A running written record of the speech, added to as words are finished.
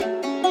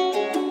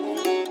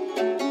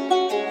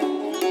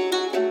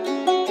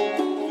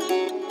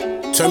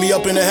Turn me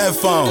up in the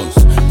headphones.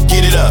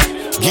 Get it up,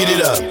 get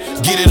it up,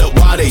 get it up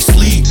while they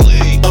sleep.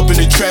 Up in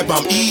the trap,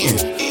 I'm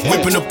eating.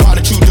 Whipping the pot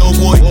of chew dough,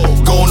 boy.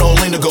 Going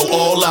all in to go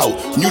all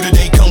out. Knew the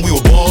day come, we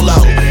would ball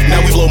out.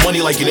 Now we blow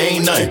money like it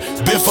ain't nothing.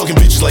 Been fucking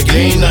bitches like it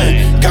ain't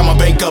nothing. Got my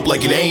bank up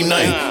like it ain't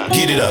nothing.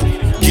 Get it up,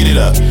 get it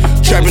up.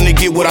 Trapping to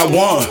get what I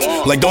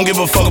want. Like don't give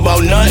a fuck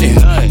about nothing.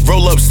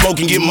 Roll up, smoke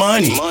and get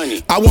money.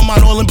 I want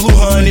mine all in blue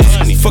honey.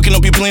 Fucking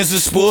up your plans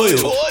is spoiled.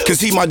 Cause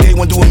he my day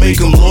one do it make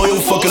him loyal.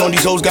 Fucking on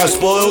these hoes got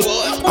spoiled.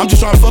 I'm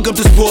just trying to fuck up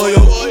the spoil.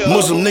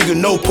 Muslim nigga,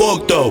 no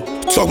pork though.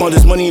 Talk about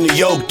this money in the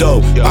yoke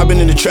though. I been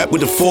in the trap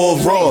with the full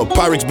raw.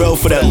 Pyrex bell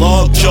for that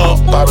log jaw.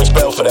 Pyrex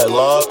bell for that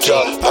log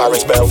jaw.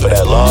 Pyrex bell for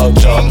that log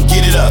jaw.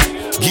 Get it up,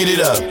 get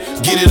it up,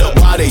 get it up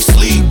while they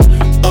sleep.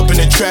 Up in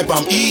the trap,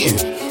 I'm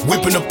eating.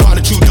 Whipping the pot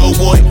of chew dough,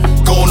 boy.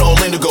 Going all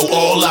in to go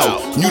all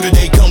out. Knew the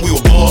day come, we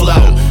would ball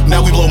out.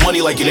 Now we blow money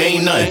like it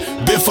ain't nothing.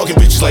 Been fucking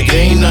bitches like it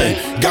ain't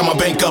nothing. Got my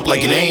bank up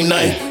like it ain't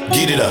nothing.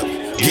 Get it up,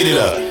 get it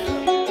up.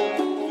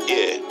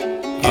 Yeah,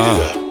 get it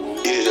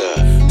up, get it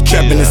up.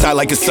 Trapping inside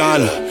like a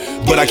sauna.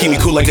 But I keep me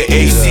cool like an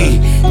AC.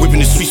 Whipping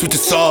the streets with the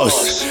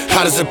sauce.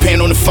 Hot as a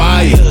pan on the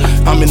fire.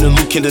 I'm in the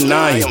loop, can't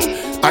deny him.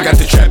 I got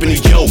the trap in the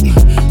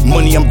yoke.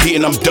 Money I'm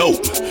getting, I'm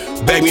dope.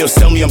 Bag me or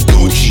sell me, I'm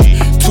Gucci.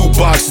 2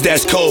 boxes,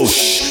 that's cold.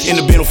 In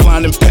the bin, I'm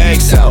flying them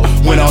packs out.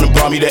 Went on and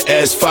brought me the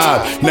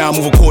S5. Now I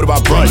move a quarter by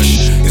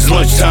brunch. It's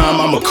lunchtime,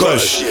 I'm a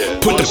cush.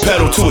 Put the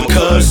pedal to it,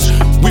 cuz.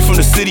 We from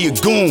the city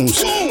of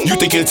goons. You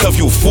thinking tough,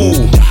 you a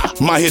fool.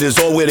 My hitters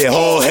all wear their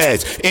hard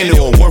hats. And they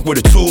all work with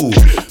a tool.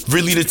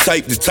 Really the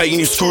type to tighten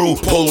your screw.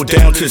 Pull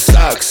down to the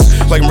socks.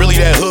 Like really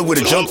that hood with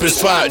a jumping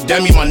spot.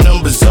 That mean my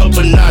numbers up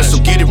a notch. So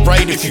get it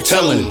right if you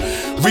tellin'.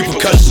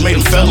 Repercussions made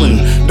him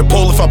felon. The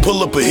pole if I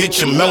pull up a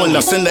hit your melon. I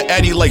send the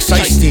addy like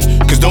Shiesty.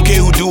 Cause don't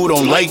care who do it,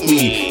 don't like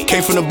me.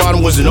 Came from the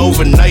bottom, wasn't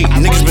overnight.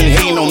 Niggas been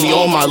hating on me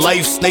all my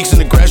life. Snakes in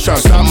the grass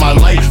trying to stop my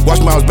life. Watch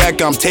Miles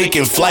back, I'm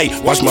taking flight.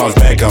 Watch Miles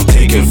back, I'm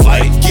taking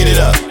flight. Get it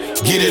up,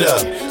 get it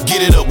up,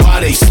 get it up while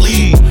they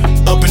sleep.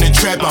 Up in the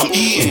trap, I'm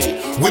eating.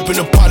 Whipping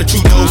the pot of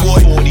chew dough, boy.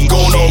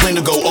 Going all in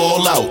to go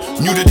all out.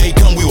 Knew the day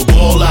come, we would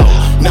ball out.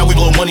 Now we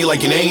blow money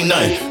like it ain't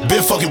nothing.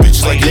 Been fucking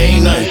bitches like it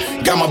ain't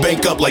nothing. Got my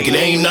bank up like it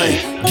ain't nothing.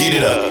 Get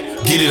it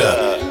up, get it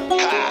up.